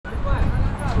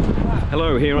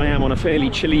Hello, here I am on a fairly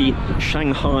chilly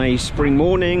Shanghai spring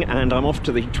morning, and I'm off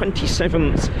to the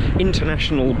 27th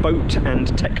International Boat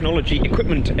and Technology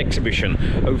Equipment Exhibition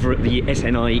over at the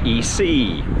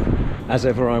SNIEC. As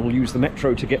ever, I will use the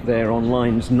metro to get there on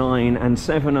lines 9 and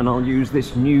 7, and I'll use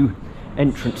this new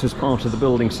entrance as part of the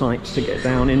building site to get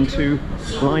down into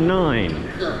line 9.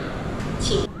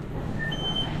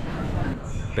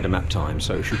 Bit of map time,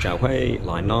 so Shujiahui,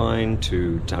 line 9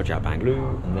 to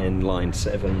Zhaojiabanglu, and then line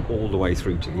 7 all the way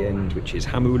through to the end, which is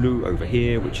Hamulu over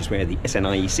here, which is where the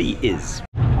SNIEC is.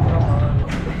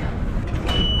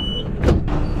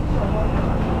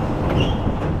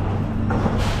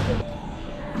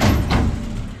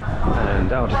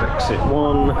 And out of exit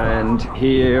 1, and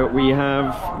here we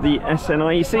have the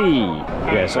SNIEC.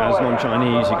 Yes, as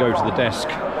non-Chinese, you go to the desk.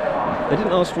 They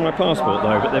didn't ask for my passport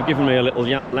though, but they've given me a little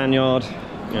lanyard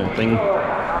thing.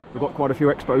 We've got quite a few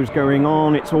expos going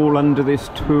on. It's all under this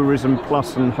Tourism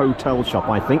Plus and hotel shop,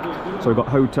 I think. So we've got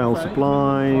hotel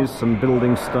supplies, some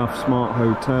building stuff, smart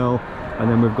hotel,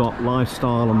 and then we've got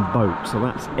lifestyle and boat. So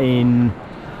that's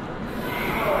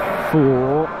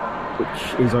N4,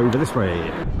 which is over this way.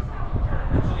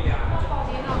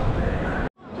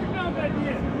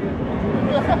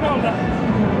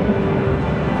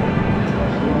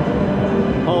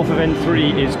 Half of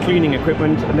N3 is cleaning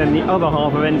equipment, and then the other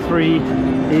half of N3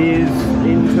 is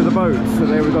into the boats. So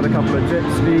there we've got a couple of jet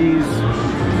skis.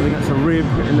 I think that's a rib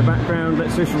in the background.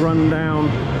 Let's just run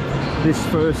down this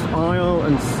first aisle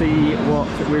and see what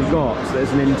we've got. So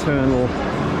there's an internal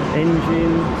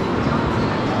engine.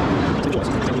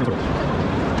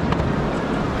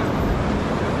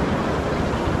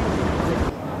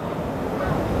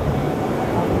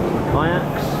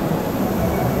 Kayaks.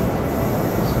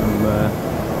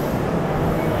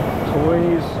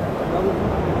 Toys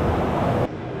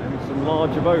and some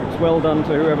larger boats. Well done to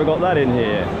whoever got that in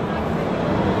here.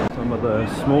 Some of the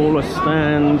smaller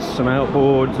stands, some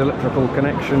outboards, electrical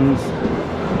connections,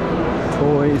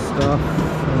 toy stuff,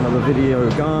 another video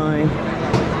guy,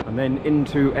 and then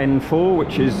into N4,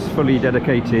 which is fully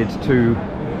dedicated to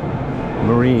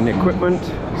marine equipment.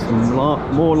 Some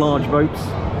more large boats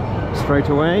straight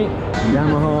away.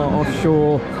 Yamaha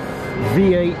offshore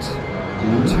V8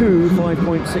 2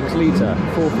 5.6 litre,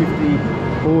 450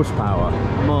 horsepower.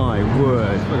 My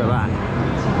word, look at that.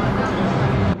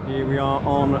 Here we are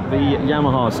on the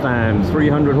Yamaha stand,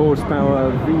 300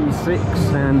 horsepower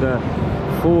V6 and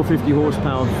 450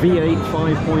 horsepower V8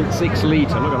 5.6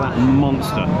 litre. Look at that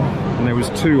monster. And there was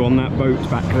 2 on that boat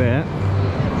back there.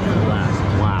 Look at that,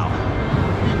 wow.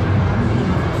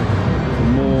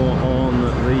 More on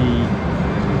the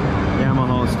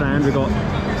Yamaha stand. We've got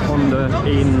Honda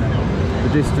in the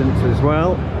distance as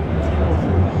well.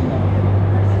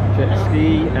 Jet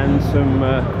ski and some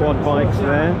quad bikes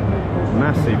there.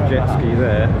 Massive jet ski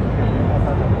there.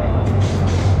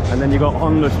 And then you've got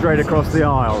Honda straight across the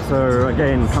aisle. So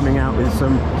again, coming out with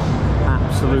some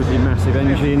absolutely massive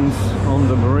engines.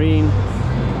 Honda Marine.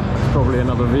 It's probably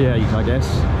another V8, I guess.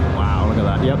 Wow, look at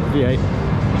that. Yep, V8.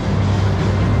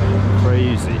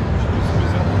 Crazy.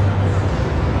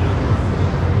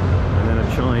 And then a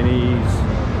Chinese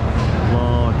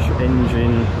large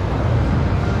engine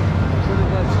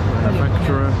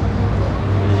manufacturer.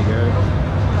 There you go.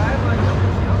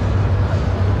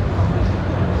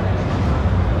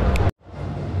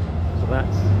 So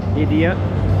that's Idiot,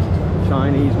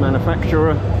 Chinese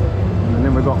manufacturer. And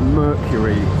then we've got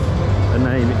Mercury, a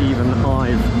name even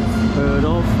I've heard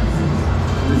of.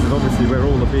 This is obviously where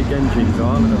all the big engines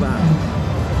are. Look at that.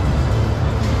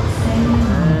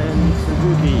 And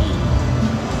Suzuki.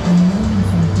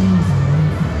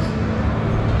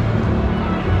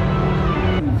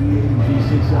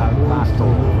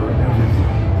 Battle.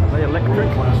 Are they electric?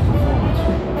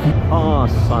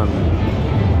 Sun.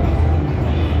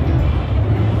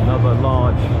 Another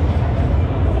large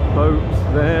boat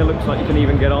there. Looks like you can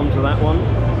even get onto that one.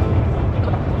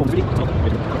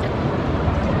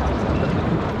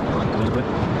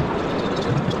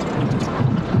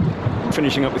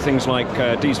 Finishing up with things like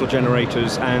diesel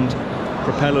generators and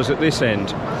propellers at this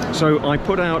end. So I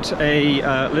put out a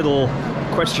little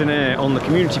questionnaire on the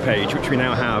community page, which we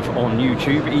now have on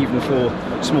YouTube, even for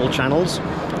small channels,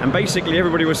 and basically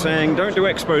everybody was saying don't do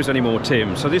expos anymore,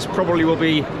 Tim. So this probably will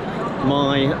be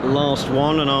my last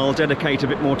one, and I'll dedicate a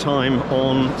bit more time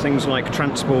on things like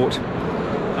transport,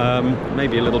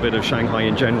 maybe a little bit of Shanghai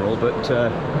in general, but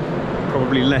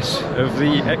probably less of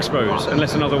the expos,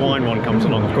 unless another wine one comes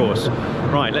along, of course.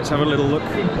 Right, let's have a little look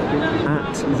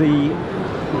at the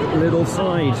little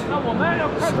side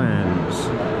stands.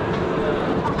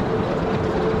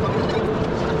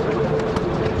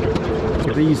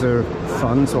 These are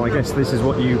fun, so I guess this is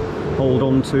what you hold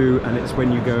on to, and it's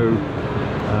when you go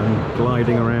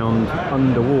gliding around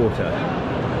underwater.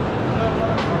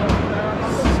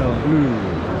 So,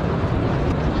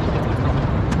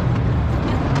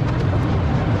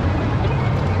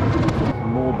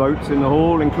 more boats in the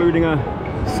hall, including a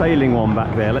sailing one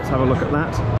back there. Let's have a look at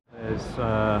that. There's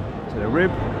a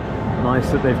rib. Nice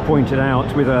that they've pointed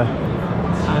out with a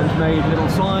handmade little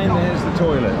sign. There's the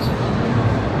toilet.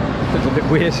 It's a bit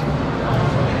weird.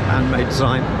 Handmade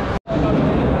sign.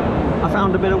 I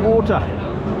found a bit of water.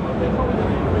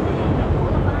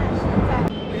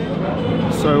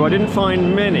 So I didn't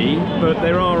find many, but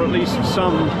there are at least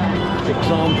some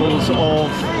examples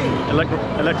of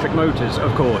electric motors,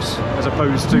 of course, as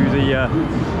opposed to the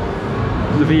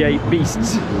V8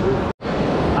 beasts.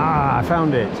 Ah, I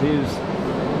found it. Here's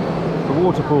the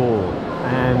water pool,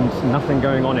 and nothing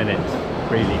going on in it,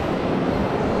 really.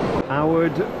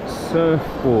 Powered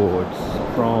surfboards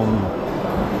from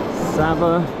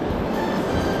Saba.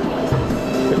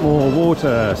 A bit more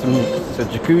water, it's a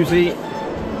jacuzzi.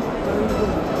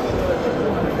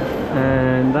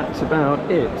 And that's about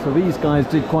it. So these guys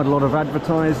did quite a lot of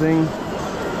advertising.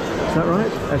 Is that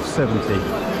right? F70.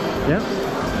 Yeah.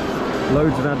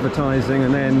 Loads of advertising,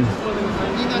 and then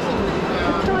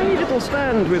a tiny little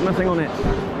stand with nothing on it.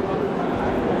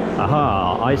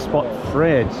 Aha, I spot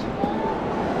Fred.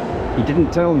 He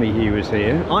didn't tell me he was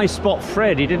here. I spot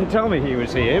Fred, he didn't tell me he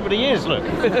was here, but he is, look.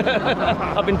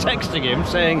 I've been texting him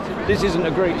saying this isn't a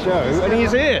great show, and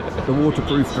he's here. The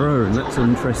waterproof drone, that's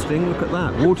interesting. Look at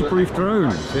that, waterproof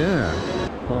drones, yeah.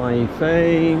 Hai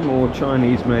Fei, more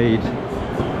Chinese-made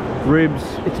ribs.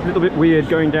 It's a little bit weird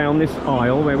going down this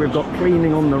aisle where we've got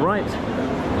cleaning on the right,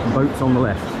 boats on the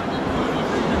left.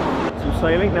 Some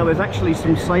sailing. Now there's actually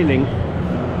some sailing.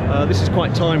 This is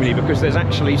quite timely because there's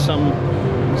actually some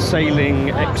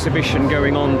sailing exhibition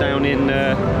going on down in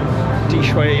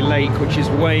Tishui Lake, which is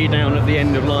way down at the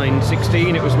end of line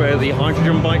 16. It was where the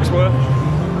hydrogen bikes were.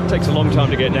 It takes a long time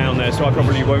to get down there, so I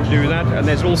probably won't do that. And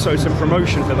there's also some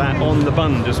promotion for that on the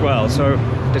Bund as well, so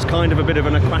there's kind of a bit of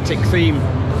an aquatic theme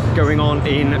going on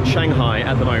in Shanghai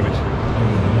at the moment.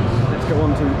 Let's go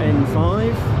on to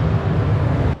N5,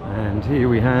 and here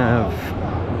we have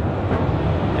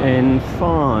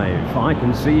N5. I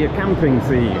can see a camping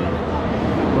theme.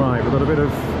 Right, we've got a bit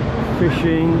of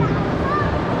fishing.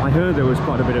 I heard there was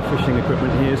quite a bit of fishing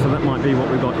equipment here, so that might be what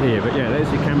we've got here. But yeah,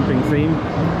 there's your camping theme.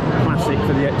 Classic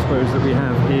for the expos that we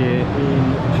have here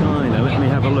in China. Let me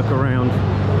have a look around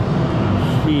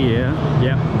here.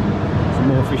 Yep, some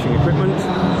more fishing equipment.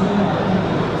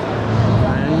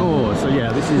 And more. So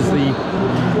yeah, this is the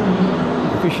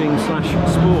fishing /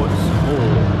 sports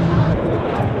hall.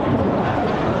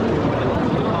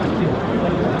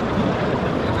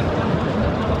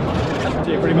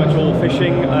 Pretty much all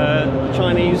fishing,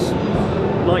 Chinese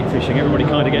night fishing. Everybody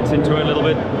kind of gets into it a little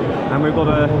bit, and we've got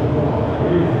a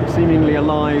seemingly a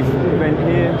live event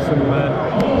here. Some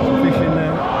fish in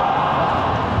there.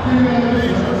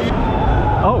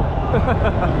 Oh.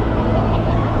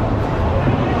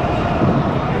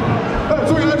 I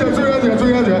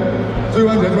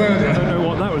don't know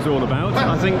what that was all about.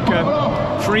 I think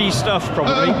free stuff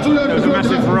probably. There was a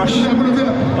massive rush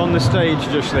on the stage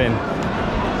just then.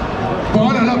 So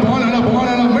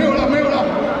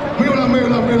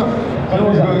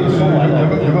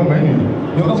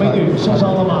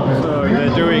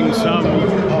they're doing some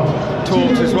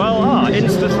talks as well.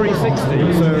 Insta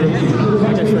 360. So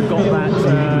I guess they've got that.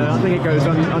 I think it goes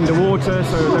underwater.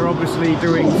 So they're obviously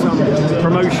doing some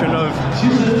promotion of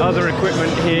other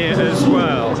equipment here as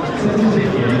well.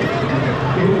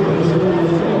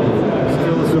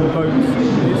 Still some boats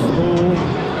in this hall.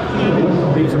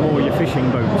 These are more your fishing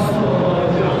boats,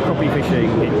 crappie fishing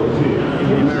in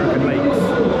the American lakes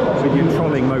with your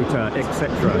trolling motor,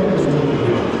 etc.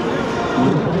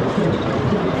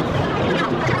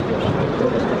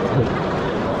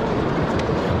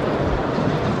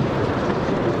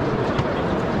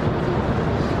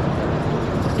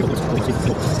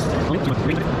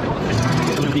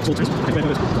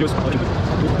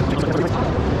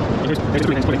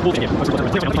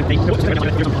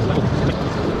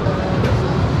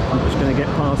 I'm just going to get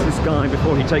past this guy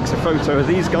before he takes a photo of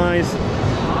these guys.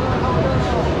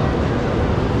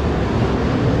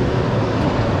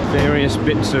 Various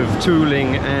bits of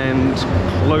tooling and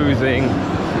clothing,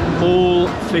 all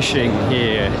fishing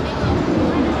here.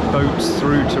 Boats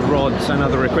through to rods and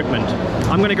other equipment.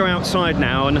 I'm going to go outside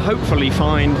now and hopefully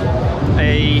find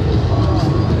a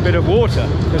bit of water,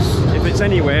 because if it's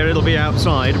anywhere it'll be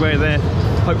outside where they're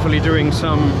hopefully doing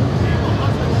some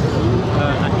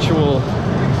actual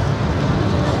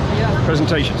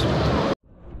presentations.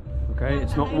 Okay,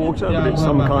 it's not water, but it's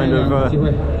some kind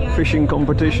of fishing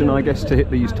competition, I guess, to hit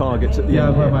these targets at the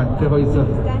end here.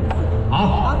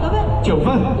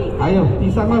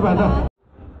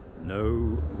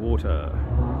 No water.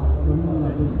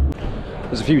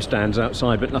 There's a few stands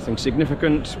outside, but nothing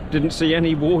significant. Didn't see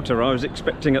any water. I was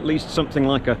expecting at least something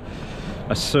like a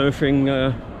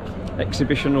surfing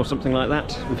exhibition or something like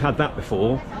that. We've had that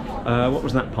before. What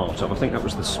was that part of? I think that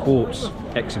was the sports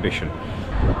exhibition.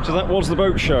 So that was the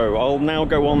boat show. I'll now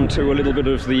go on to a little bit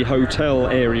of the hotel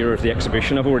area of the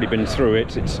exhibition. I've already been through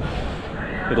it. It's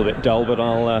a little bit dull, but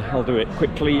I'll do it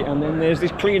quickly. And then there's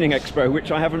this cleaning expo,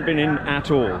 which I haven't been in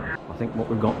at all. I think what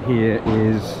we've got here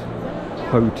is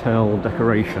hotel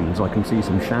decorations. I can see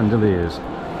some chandeliers.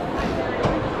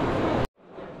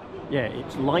 Yeah,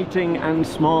 it's lighting and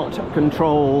smart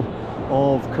control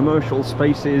of commercial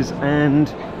spaces and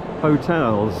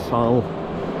hotels. I'll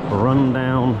run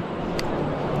down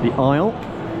the aisle.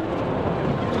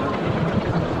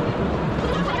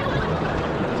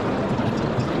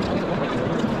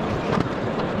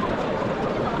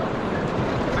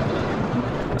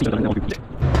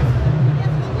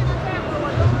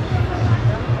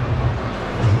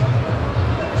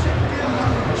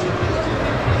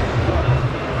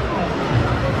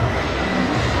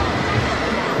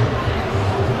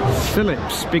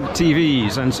 Philips big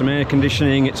TVs and some air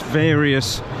conditioning. It's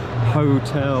various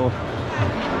hotel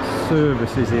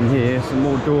services in here, some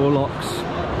more door locks,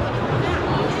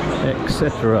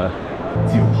 etc.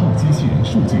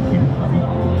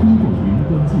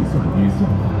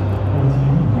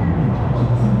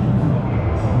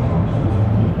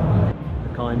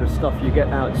 The kind of stuff you get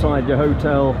outside your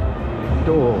hotel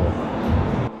door.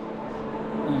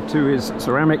 E2 is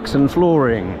ceramics and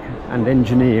flooring and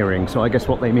engineering, so I guess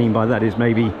what they mean by that is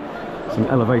maybe some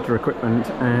elevator equipment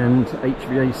and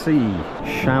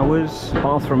HVAC. Showers,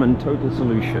 bathroom and total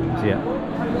solutions, yeah.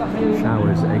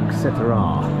 Showers, etc.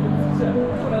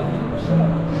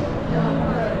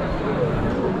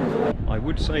 I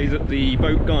would say that the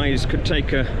boat guys could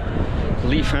take a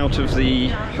leaf out of the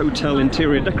hotel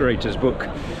interior decorators book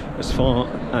as far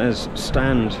as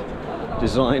stand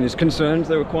design is concerned.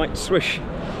 They were quite swish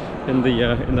in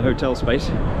the hotel space.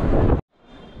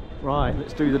 Right,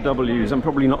 let's do the W's. I'm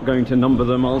probably not going to number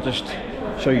them, I'll just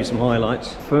show you some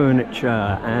highlights. Furniture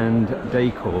and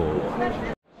decor.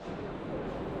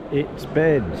 It's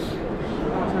beds.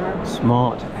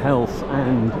 Smart health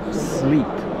and sleep.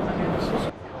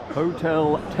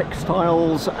 Hotel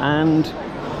textiles and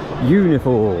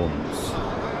uniforms.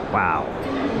 Wow.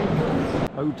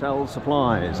 Hotel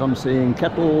supplies. I'm seeing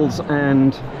kettles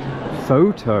and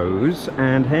photos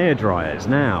and hair dryers.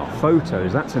 Now,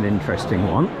 photos, that's an interesting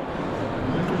one.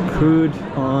 Could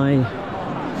I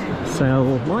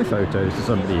sell my photos to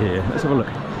somebody here? Let's have a look.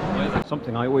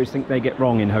 Something I always think they get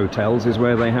wrong in hotels is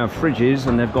where they have fridges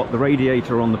and they've got the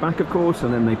radiator on the back, of course,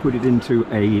 and then they put it into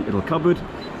a little cupboard,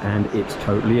 and it's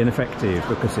totally ineffective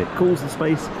because it cools the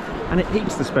space and it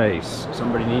heats the space.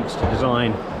 Somebody needs to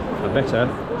design a better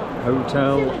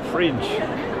hotel fridge.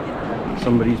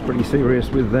 Somebody's pretty serious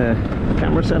with their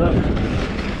camera setup.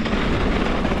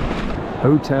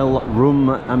 Hotel room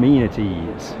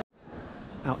amenities.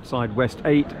 Outside West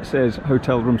 8 says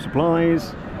hotel room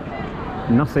supplies.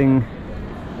 Nothing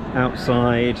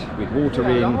outside with water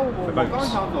in for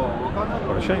boats.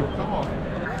 What a shame.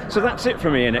 So that's it for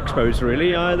me in Expos,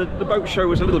 really. The boat show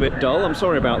was a little bit dull, I'm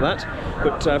sorry about that.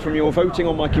 But from your voting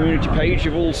on my community page,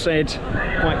 you've all said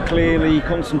quite clearly,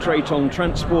 concentrate on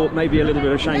transport, maybe a little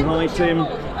bit of Shanghai, Tim,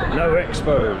 no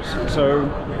Expos. So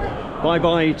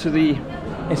bye-bye to the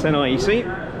SNIEC.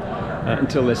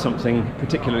 Until there's something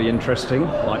particularly interesting,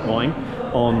 like wine,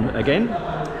 on again.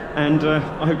 And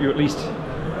I hope you at least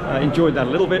enjoyed that a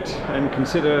little bit and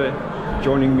consider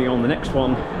joining me on the next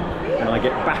one when I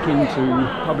get back into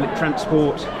public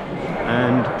transport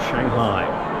and Shanghai.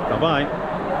 Bye-bye.